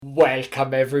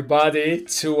Welcome everybody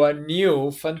to a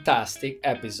new fantastic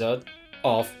episode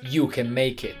of You Can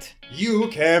Make It. You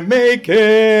can make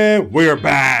it. We're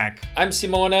back. I'm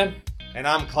Simone And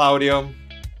I'm Claudio.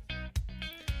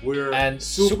 We're and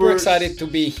super excited to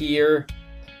be here.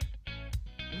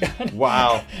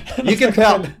 Wow. You can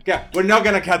tell. Yeah, we're not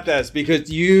going to cut this because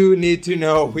you need to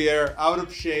know we are out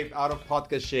of shape, out of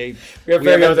podcast shape. We are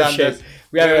very out of shape.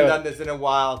 We haven't done this in a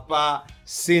while. But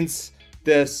since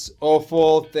this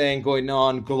awful thing going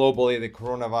on globally, the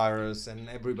coronavirus, and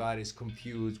everybody's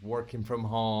confused, working from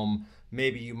home.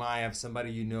 Maybe you might have somebody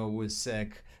you know who is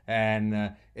sick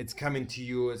and it's coming to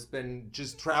you. It's been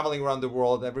just traveling around the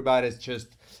world. Everybody's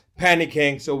just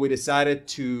panicking. So we decided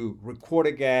to record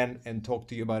again and talk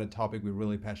to you about a topic we're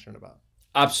really passionate about.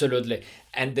 Absolutely.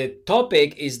 And the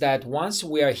topic is that once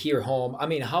we are here home,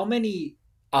 how many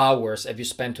hours have you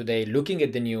spent today looking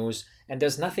at the news? And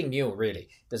there's nothing new, really.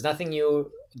 There's nothing new.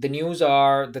 The news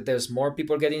are that there's more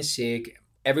people getting sick.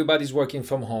 Everybody's working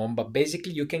from home. But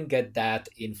basically, you can get that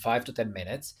in 5 to 10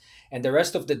 minutes. And the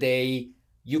rest of the day,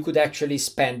 you could actually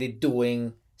spend it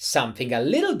doing something a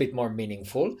little bit more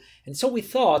meaningful. And so we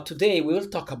thought today we will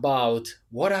talk about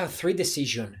what are 3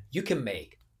 decisions you can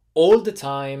make all the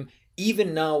time,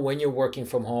 even now when you're working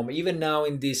from home, even now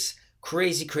in this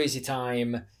crazy, crazy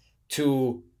time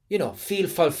to, feel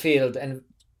fulfilled and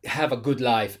have a good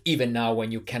life, even now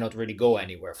when you cannot really go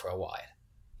anywhere for a while.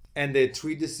 And the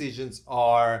 3 decisions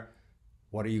are: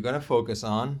 what are you going to focus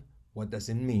on? What does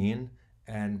it mean?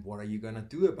 And what are you going to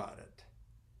do about it?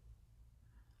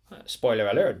 Spoiler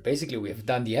alert, basically we have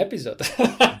done the episode.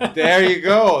 There you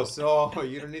go. So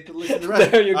you don't need to listen to the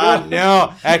rest. There you go.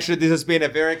 No, actually this has been a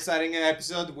very exciting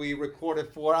episode. We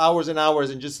recorded for hours and hours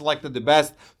and just selected the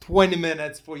best 20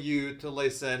 minutes for you to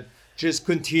listen. Just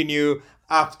continue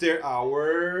after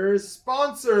our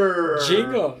sponsor.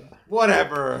 Jingle.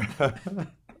 Whatever.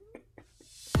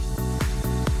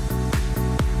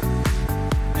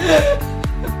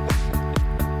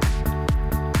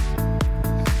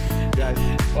 Guys,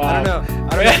 Wow. I don't know.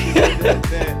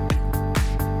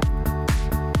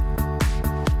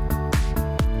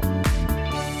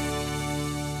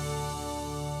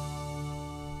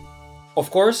 Of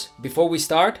course, before we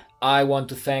start, I want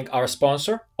to thank our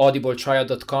sponsor,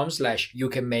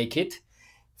 audibletrial.com/youcanmakeit,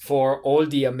 for all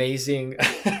the amazing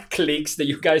clicks that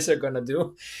you guys are going to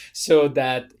do so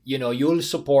that, you'll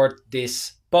support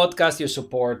this podcast, you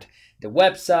support the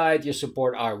website, you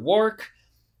support our work.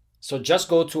 So just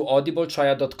go to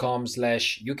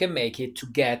audibletrial.com/youcanmakeit to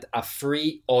get a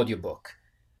free audiobook.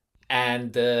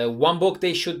 And one book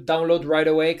they should download right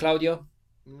away, Claudio?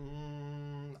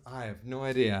 I have no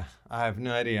idea.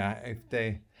 If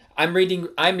they... I'm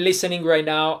listening right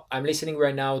now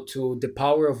to The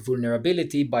Power of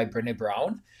Vulnerability by Brené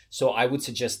Brown. So I would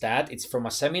suggest that. It's from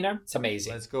a seminar. It's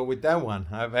amazing. Let's go with that one.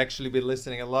 I've actually been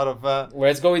listening a lot of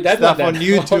Let's go with that stuff one on then.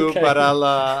 YouTube, Okay. but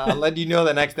I'll let you know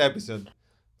the next episode.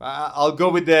 I'll go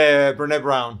with the Brené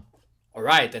Brown. All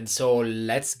right, and so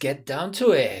let's get down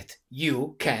to it.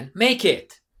 You can make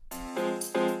it.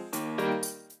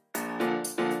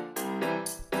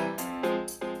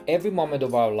 Every moment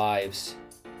of our lives,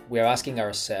 we are asking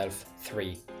ourselves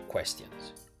 3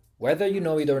 questions. Whether you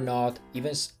know it or not,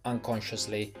 even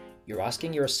unconsciously, you're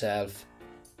asking yourself,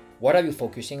 what are you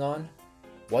focusing on?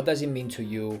 What does it mean to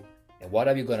you? And what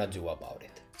are you going to do about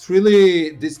it? It's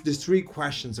really, these 3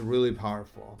 questions are really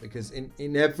powerful because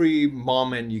in every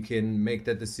moment you can make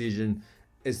that decision.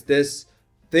 Is this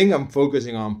thing I'm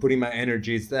focusing on, putting my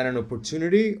energy, is that an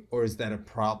opportunity or is that a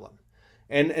problem?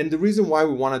 And the reason why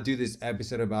we want to do this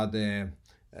episode about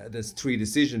this 3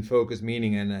 decision, focus,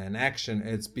 meaning, and action,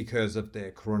 it's because of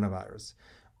the coronavirus.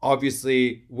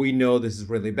 Obviously, we know this is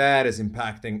really bad. It's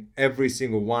impacting every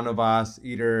single one of us.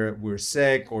 Either we're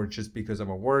sick or just because of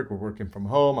our work, we're working from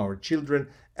home, our children,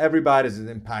 everybody's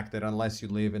impacted unless you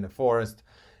live in a forest.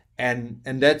 And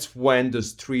that's when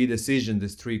those 3 decisions,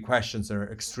 these 3 questions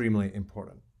are extremely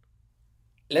important.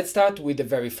 Let's start with the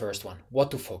very first one,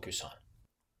 what to focus on.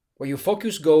 Where your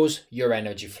focus goes, your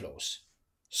energy flows.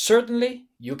 Certainly,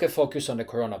 you can focus on the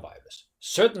coronavirus.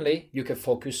 Certainly, you can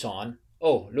focus on,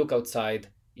 oh, look outside,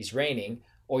 it's raining.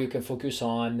 Or you can focus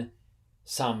on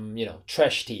some,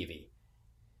 trash TV.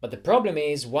 But the problem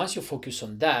is, once you focus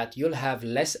on that, you'll have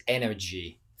less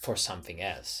energy for something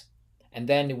else. And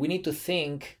then we need to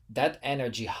think that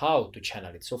energy, how to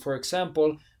channel it. So for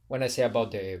example, when I say about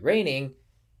the raining,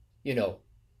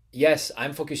 yes,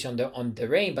 I'm focusing on the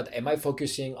rain, but am I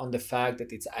focusing on the fact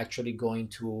that it's actually going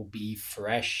to be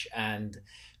fresh and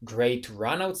great to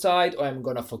run outside, or I'm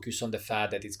going to focus on the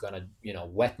fact that it's going to,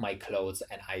 wet my clothes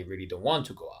and I really don't want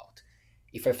to go out?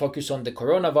 if I focus on the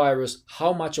coronavirus,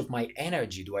 how much of my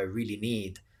energy do I really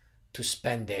need to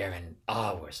spend there and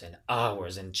hours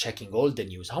and checking all the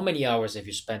news? How many hours have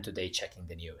you spent today checking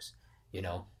the news,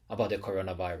 about the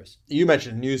coronavirus? You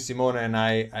mentioned news, Simona, and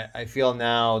I feel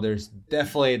now there's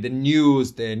definitely the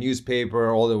news, the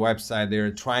newspaper, all the website,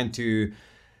 they're trying to,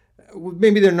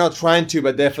 maybe they're not trying to,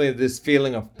 but definitely this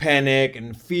feeling of panic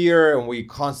and fear. And we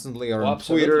constantly are on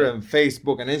Twitter and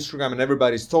Facebook and Instagram, and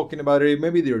everybody's talking about it.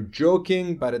 Maybe they're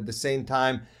joking, but at the same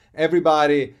time,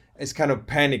 everybody is kind of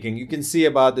panicking. You can see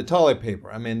about the toilet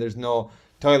paper. I mean, there's no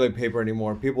toilet paper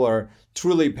anymore. People are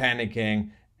truly panicking.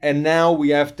 And now we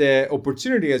have the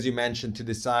opportunity, as you mentioned, to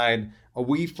decide, are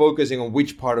we focusing on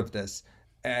which part of this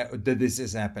that this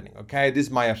is happening? Okay, this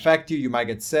might affect you. You might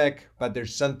get sick, but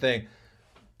there's something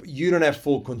you don't have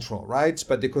full control, right?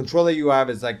 But the control that you have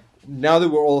is like, now that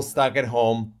we're all stuck at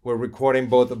home, we're recording,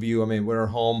 both of you. I mean, we're at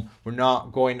home. We're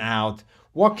not going out.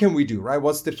 What can we do, right?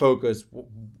 What's the focus?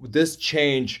 This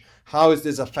change, how is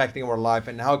this affecting our life,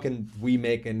 and how can we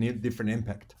make a different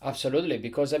impact? Absolutely,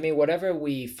 because I mean, whatever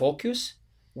we focus,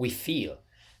 we feel.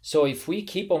 So if we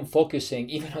keep on focusing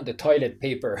even on the toilet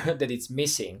paper that it's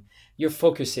missing, you're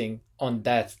focusing on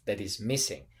that is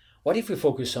missing. What if we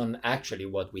focus on actually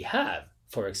what we have,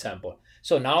 for example?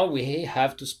 So now we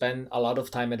have to spend a lot of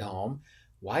time at home.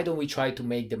 Why don't we try to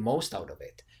make the most out of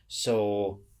it?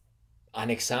 So an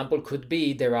example could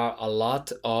be, there are a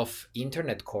lot of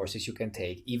internet courses you can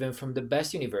take, even from the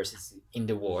best universities in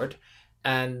the world.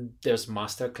 And there's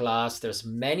masterclass, there's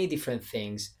many different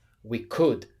things we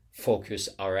could focus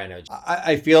our energy.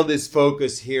 I feel this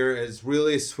focus here has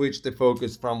really switched the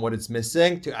focus from what it's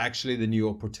missing to actually the new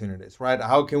opportunities, right?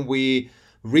 How can we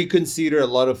reconsider a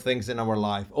lot of things in our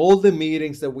life? All the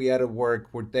meetings that we had at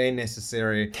work, were they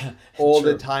necessary? All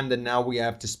the time that now we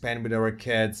have to spend with our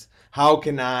kids, how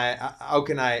can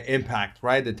I impact,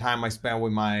 right, the time I spend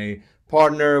with my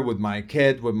partner, with my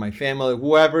kid, with my family,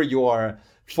 whoever you are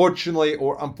fortunately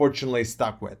or unfortunately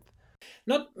stuck with?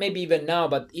 Not maybe even now,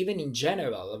 but even in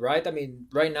general, right? I mean,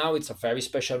 right now it's a very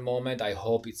special moment. I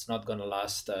hope it's not going to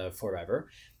last forever.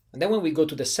 And then when we go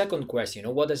to the second question,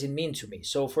 what does it mean to me?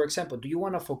 So, for example, do you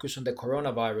want to focus on the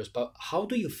coronavirus, but how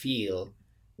do you feel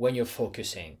when you're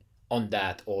focusing on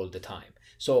that all the time?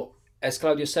 So, as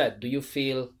Claudio said, do you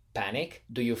feel panic?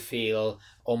 Do you feel,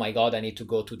 oh my God, I need to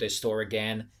go to the store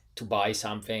again to buy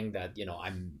something that,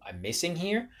 I'm missing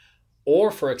here?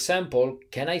 Or, for example,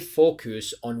 can I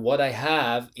focus on what I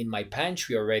have in my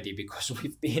pantry already, because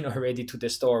we've been already to the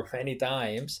store many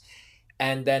times,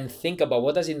 and then think about,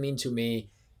 what does it mean to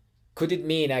me? Could it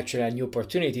mean actually a new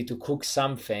opportunity to cook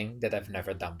something that I've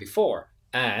never done before?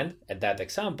 And at that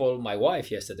example, my wife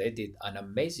yesterday did an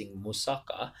amazing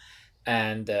moussaka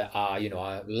and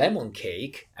a lemon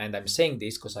cake. And I'm saying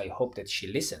this because I hope that she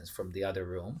listens from the other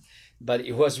room. But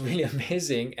it was really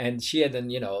amazing, and she hadn't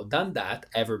done that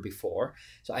ever before.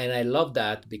 So, and I love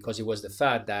that, because it was the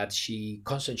fact that she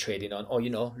concentrated on,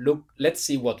 look, let's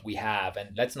see what we have,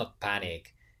 and let's not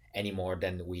panic any more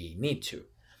than we need to.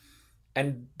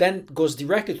 And then goes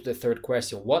directly to the third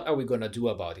question: what are we going to do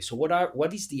about it? So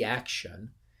what is the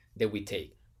action that we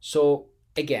take? So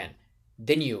again,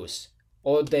 the news,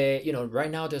 or right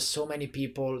now there's so many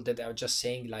people that are just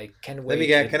saying, like, can wait.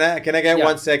 Can I get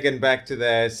 1 second back to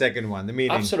the second one, the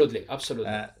meeting? Absolutely.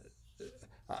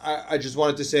 I just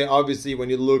wanted to say, obviously, when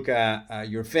you look at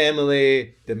your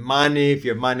family, the money, if you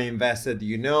have money invested,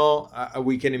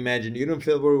 we can imagine you don't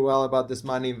feel very well about this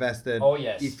money invested. Oh,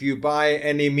 yes. If you buy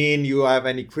any you have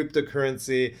any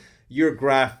cryptocurrency, your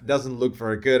graph doesn't look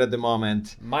very good at the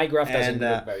moment. My graph doesn't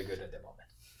look very good at the moment.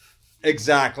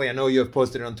 Exactly. I know you have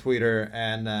posted it on Twitter.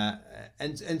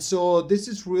 And so this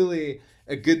is really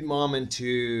a good moment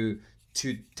to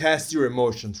test your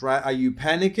emotions, right? Are you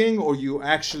panicking, or you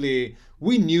actually...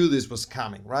 We knew this was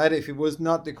coming, right? If it was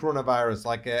not the coronavirus,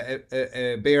 like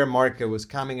a bear market was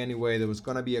coming anyway, there was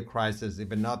going to be a crisis,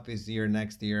 even not this year,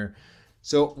 next year.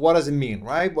 So what does it mean,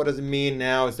 right? What does it mean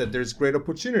now is that there's great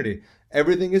opportunity.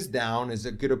 Everything is down. It's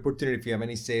a good opportunity, if you have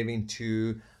any saving,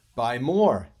 to buy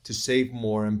more, to save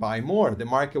more and buy more. The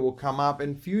market will come up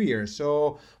in a few years.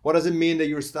 So what does it mean that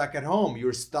you're stuck at home?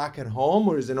 You're stuck at home,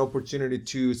 or is an opportunity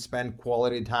to spend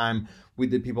quality time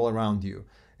with the people around you?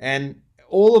 And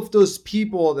all of those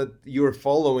people that you're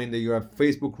following, that you have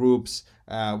Facebook groups,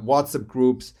 WhatsApp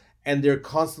groups, and they're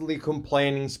constantly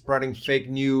complaining, spreading fake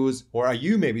news, or are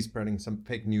you maybe spreading some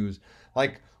fake news?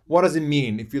 Like, what does it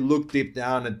mean if you look deep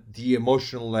down at the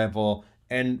emotional level,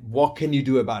 and what can you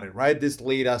do about it, right? This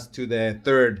leads us to the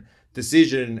third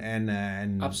decision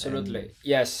and absolutely.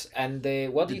 Yes. And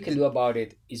what you can do about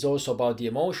it is also about the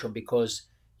emotion, because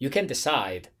you can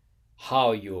decide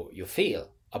how you feel.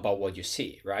 about what you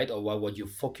see, right? Or what you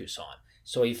focus on.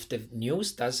 So if the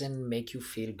news doesn't make you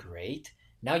feel great,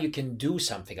 now you can do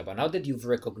something about it. Now that you've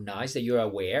recognized that you're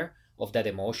aware of that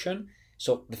emotion.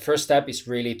 So the first step is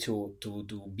really to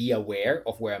be aware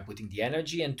of where I'm putting the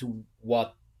energy and to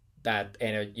what that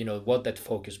energy, what that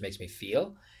focus makes me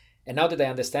feel. And now that I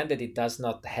understand that it does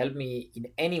not help me in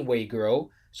any way grow,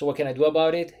 so what can I do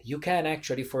about it? You can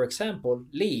actually, for example,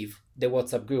 leave the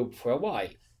WhatsApp group for a while.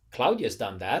 Claudia's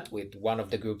done that with one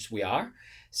of the groups we are.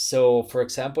 So, for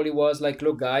example, it was like,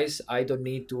 look, guys, I don't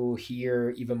need to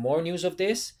hear even more news of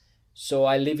this. So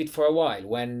I leave it for a while.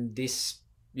 When this,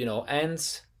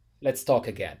 ends, let's talk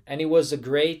again. And it was a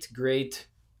great, great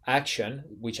action,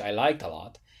 which I liked a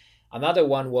lot. Another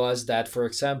one was that, for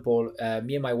example,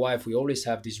 me and my wife, we always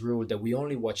have this rule that we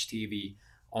only watch TV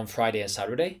on Friday and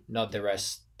Saturday, not the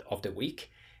rest of the week.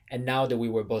 And now that we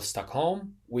were both stuck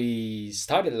home, we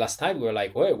started last night. We were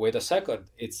like, wait a second.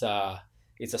 It's a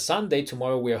Sunday.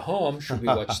 Tomorrow we're home. Should we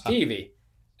watch TV?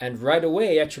 And right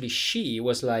away, actually, she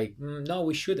was like, no,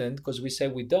 we shouldn't, because we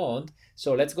said we don't.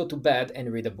 So let's go to bed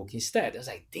and read a book instead. I was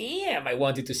like, damn, I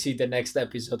wanted to see the next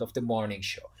episode of the morning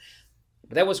show.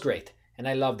 But that was great. And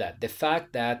I love that. The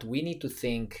fact that we need to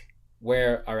think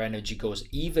where our energy goes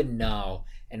even now,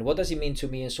 and what does it mean to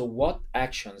me, and so what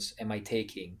actions am I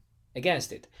taking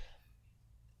against it?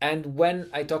 And when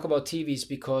I talk about TV, it's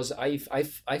because I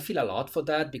feel a lot for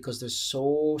that, because there's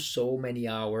so many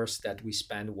hours that we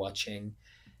spend watching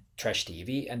trash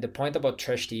TV. And the point about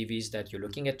trash TV is that you're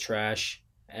looking at trash,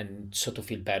 and so to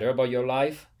feel better about your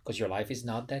life, because your life is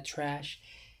not that trash.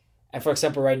 And for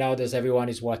example, right now, everyone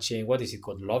is watching, what is it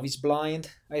called? Love is Blind,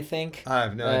 I think. I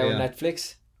have no idea. On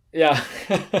Netflix. Yeah.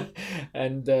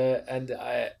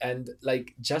 and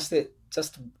like just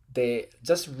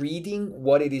reading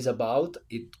what it is about,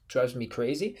 it drives me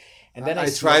crazy. And then I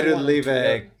try to live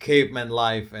a caveman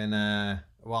life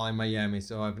while in Miami,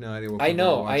 so I have no idea what I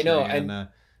know. And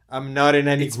I'm not in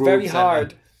any groups. It's very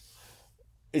hard.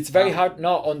 It's very hard.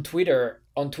 No, on Twitter,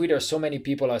 so many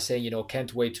people are saying,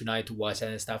 can't wait tonight to watch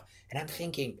and stuff. And I'm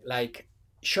thinking, like,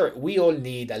 sure, we all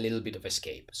need a little bit of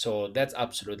escape. So that's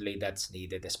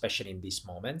needed, especially in these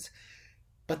moments.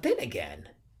 But then again,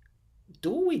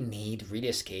 do we need really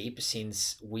escape,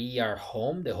 since we are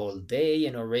home the whole day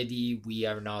and already we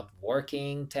are not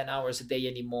working 10 hours a day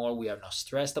anymore? We are not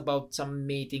stressed about some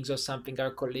meetings or something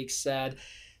our colleagues said.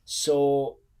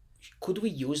 So could we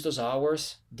use those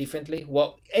hours differently?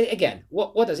 Well, again,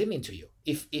 what does it mean to you?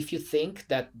 If you think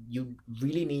that you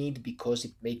really need, because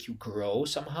it makes you grow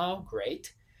somehow,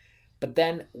 great. But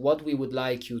then what we would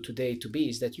like you today to be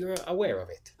is that you're aware of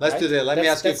it. Let's do that. Let me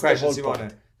ask you a question,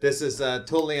 Simone. This is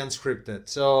totally unscripted.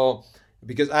 So,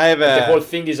 because I have the whole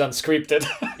thing is unscripted.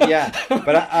 Yeah,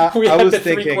 but I was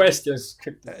thinking, 3 questions.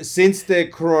 Since the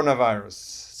coronavirus,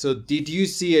 so did you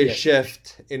see a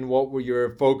shift in what you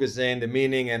were focusing, the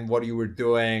meaning, and what you were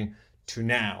doing to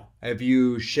now? Have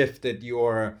you shifted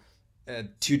your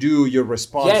to do your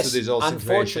response to this whole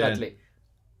situation?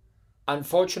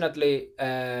 Unfortunately,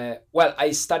 well,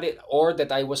 I studied, or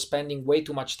that I was spending way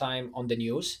too much time on the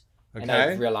news, and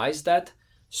I realized that.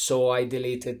 So I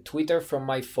deleted Twitter from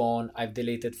my phone. I've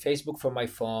deleted Facebook from my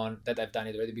phone. That I've done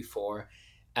it already before,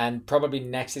 and probably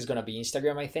next is gonna be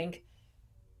Instagram, I think,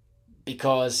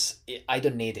 because I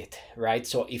don't need it, right?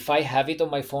 So if I have it on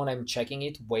my phone, I'm checking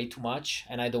it way too much,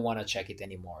 and I don't want to check it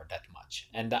anymore that much.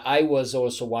 And I was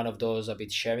also one of those a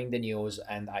bit sharing the news,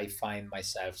 and I find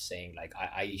myself saying, like,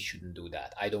 I shouldn't do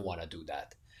that. I don't want to do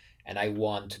that. And I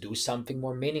want to do something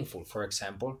more meaningful. For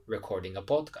example, recording a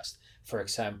podcast. For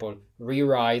example,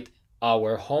 rewrite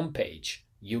our homepage.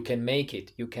 You can make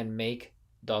it. You can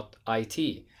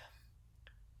make.it.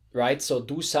 Right? So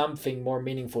do something more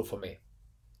meaningful for me.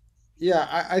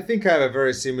 Yeah, I think I have a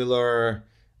very similar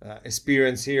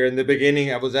experience here. In the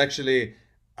beginning, I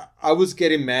was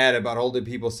getting mad about all the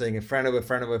people saying a friend of a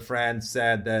friend of a friend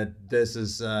said that this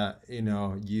is,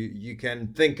 you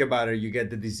can think about it, you get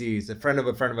the disease. A friend of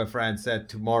a friend said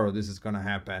tomorrow this is going to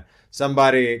happen.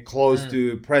 Somebody close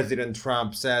to President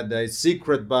Trump said that it's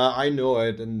secret, but I know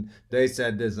it. And they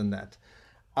said this and that.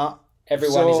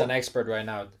 Everyone is an expert right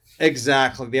now.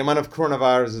 Exactly. The amount of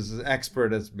coronavirus as an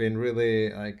expert has been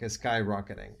really like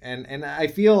skyrocketing. And I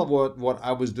feel what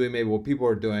I was doing, maybe what people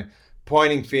are doing,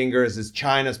 pointing fingers, is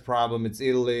China's problem, it's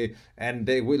Italy, and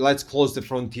let's close the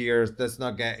frontiers, let's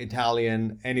not get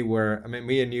Italian anywhere. I mean,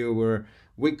 me and you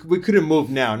we couldn't move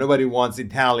now. Nobody wants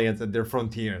Italians at their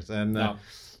frontiers. And no.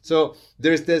 So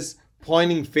there's this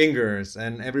pointing fingers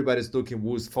and everybody's looking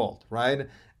whose fault, right?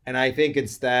 And I think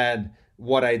instead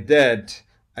what I did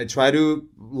I try to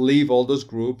leave all those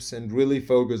groups and really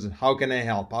focus on how can I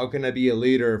help? How can I be a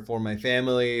leader for my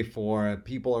family, for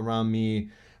people around me?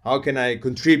 How can I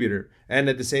contribute? And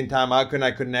at the same time, how can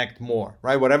I connect more,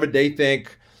 right? Whatever they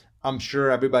think, I'm sure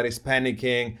everybody's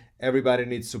panicking. Everybody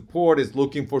needs support, is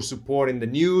looking for support in the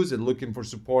news and looking for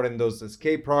support in those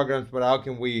escape programs. But how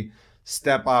can we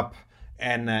step up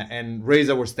and raise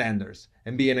our standards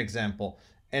and be an example?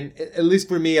 And at least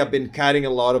for me, I've been cutting a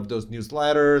lot of those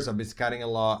newsletters. I've been cutting a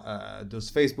lot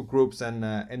those Facebook groups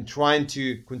and trying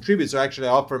to contribute. So actually,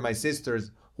 I offer my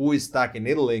sisters, who is stuck in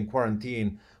Italy in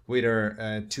quarantine with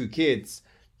her 2 kids,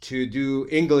 to do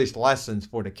English lessons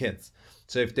for the kids.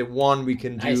 So if they want, we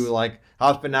can do like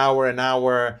half an hour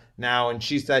now. And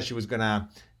she said she was gonna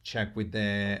check with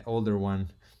the older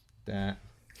one.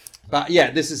 But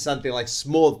yeah, this is something like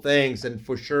small things, and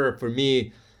for sure for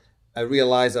me, I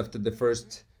realized after the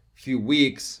first few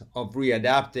weeks of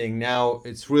readapting, now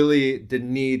it's really the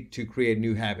need to create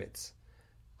new habits.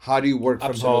 How do you work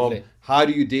from home? How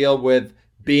do you deal with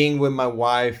being with my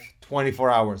wife 24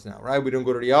 hours now, right? We don't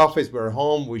go to the office, we're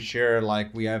home, we share,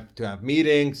 like we have to have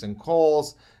meetings and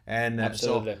calls. And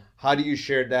so how do you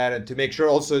share that, and to make sure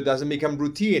also it doesn't become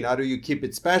routine? How do you keep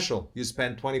it special? You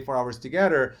spend 24 hours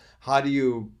together. How do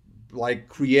you like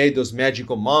create those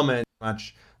magical moments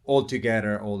much all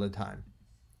together all the time?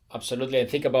 Absolutely. And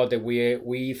think about that.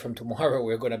 We from tomorrow,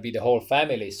 we're going to be the whole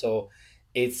family. So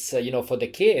it's, for the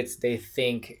kids, they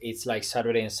think it's like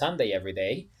Saturday and Sunday every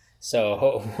day.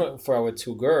 So for our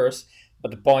 2 girls, but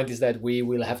the point is that we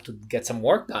will have to get some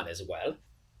work done as well.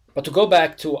 But to go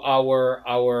back to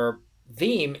our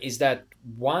theme is that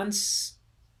once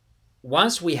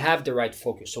we have the right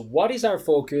focus, so what is our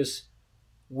focus?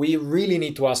 We really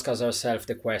need to ask ourselves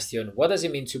the question, what does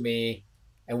it mean to me?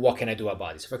 And what can I do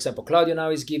about it? So for example, Claudio now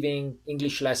is giving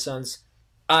English lessons.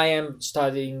 I am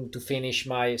starting to finish,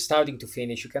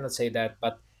 you cannot say that,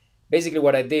 but basically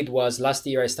what I did was last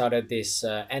year I started this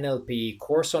NLP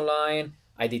course online.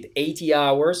 I did 80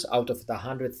 hours out of the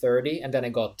 130, and then I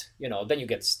got, then you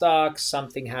get stuck,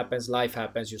 something happens, life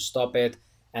happens, you stop it.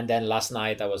 And then last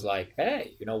night I was like,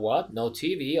 hey, you know what? No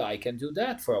TV, I can do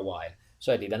that for a while.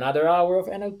 So I did another hour of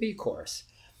NLP course.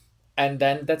 And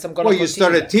then I'm going to you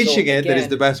started teaching it. That is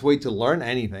the best way to learn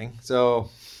anything. So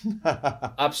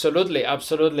absolutely.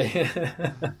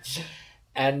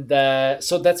 And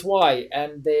so that's why.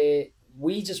 And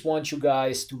we just want you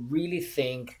guys to really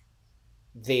think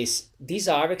these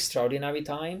are extraordinary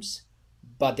times,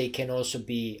 but they can also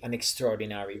be an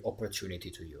extraordinary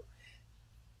opportunity to you.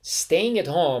 Staying at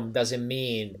home doesn't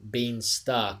mean being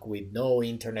stuck with no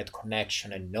internet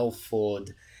connection and no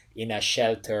food in a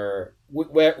shelter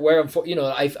where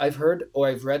I've heard or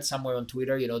I've read somewhere on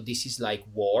Twitter, this is like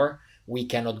war. We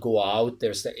cannot go out.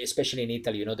 There's, especially in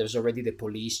Italy, there's already the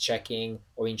police checking,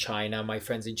 or in China, my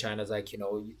friends in China is like,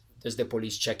 there's the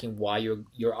police checking why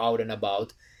you're out and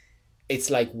about. It's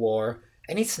like war.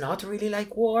 And it's not really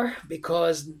like war,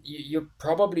 because you're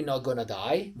probably not gonna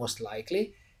die, most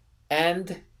likely.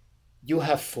 And you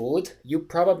have food, you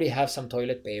probably have some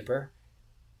toilet paper,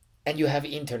 and you have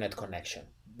internet connection,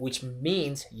 which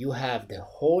means you have the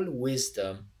whole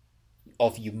wisdom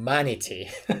of humanity.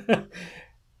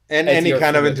 And any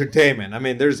kind of entertainment. I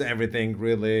mean, there's everything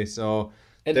really. So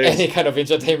and any kind of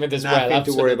entertainment as well.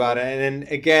 Nothing to worry about. And then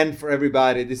again, for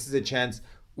everybody, this is a chance.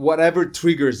 Whatever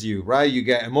triggers you, right? You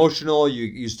get emotional,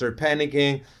 you start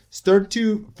panicking. Start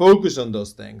to focus on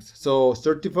those things. So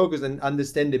start to focus and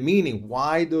understand the meaning.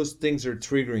 Why those things are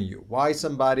triggering you. Why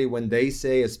somebody, when they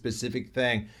say a specific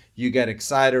thing, you get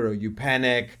excited or you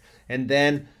panic. And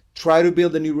then try to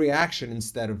build a new reaction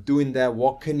instead of doing that.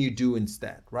 What can you do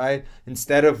instead, right?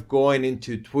 Instead of going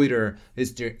into Twitter,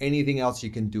 is there anything else you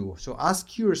can do? So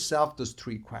ask yourself those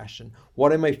 3 questions.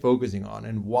 What am I focusing on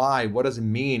and why? What does it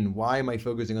mean? Why am I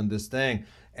focusing on this thing?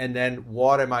 And then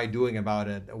what am I doing about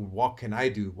it? What can I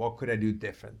do? What could I do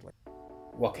differently?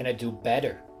 What can I do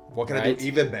better? What can I do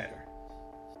even better?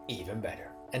 Even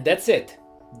better. And that's it.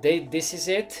 This is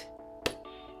it.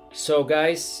 So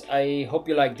guys, I hope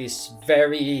you like this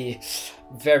very,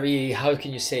 very, how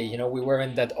can you say, we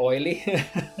weren't that oily,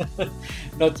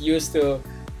 not used to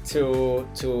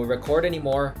record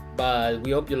anymore, but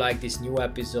we hope you like this new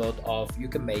episode of You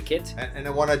Can Make It. And I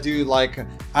want to do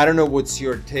I don't know what's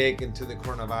your take into the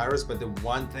coronavirus, but the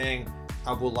one thing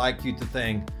I would like you to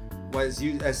think was,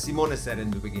 as Simone said in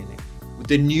the beginning,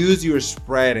 the news you're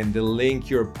spreading, the link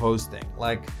you're posting,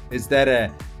 is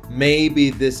that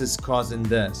maybe this is causing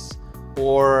this?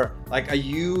 Or are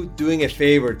you doing a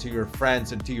favor to your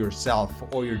friends and to yourself,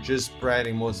 or you're just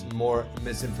spreading more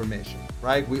misinformation,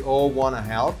 right? We all want to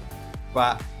help,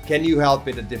 but can you help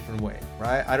it a different way,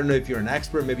 right? I don't know if you're an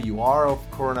expert, maybe you are of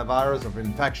coronavirus, of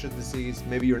infectious disease,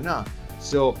 maybe you're not.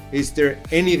 So is there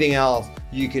anything else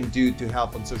you can do to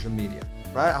help on social media,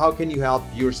 right? How can you help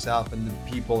yourself and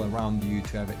the people around you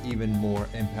to have even more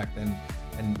impact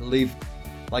and live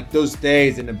like those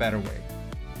days in a better way?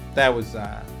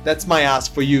 That's my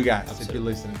ask for you guys. Absolutely. If you're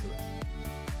listening to this.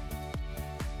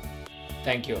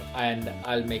 Thank you, and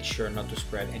I'll make sure not to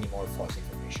spread any more false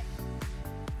information.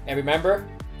 And remember,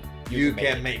 you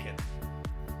can make it.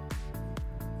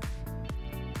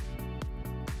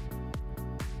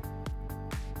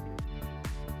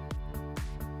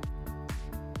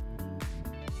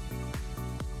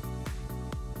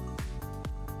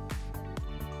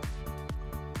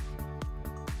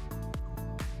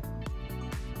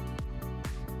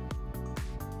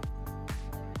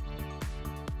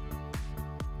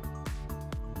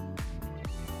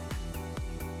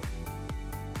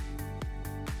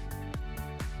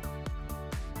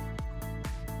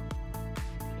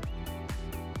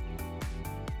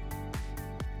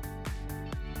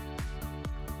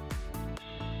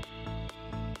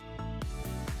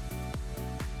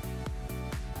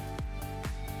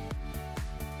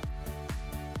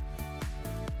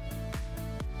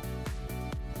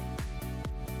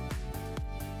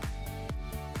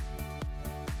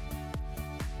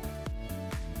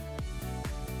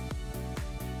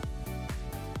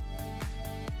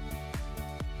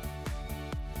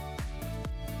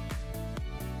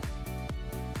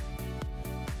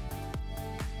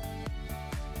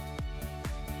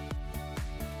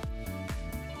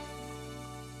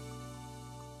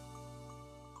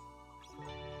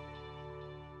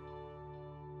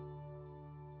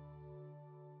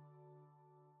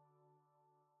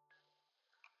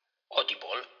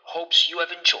 Audible hopes you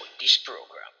have enjoyed this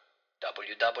program.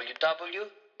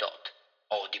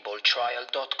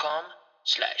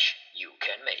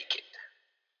 www.audibletrial.com/youcanmakeit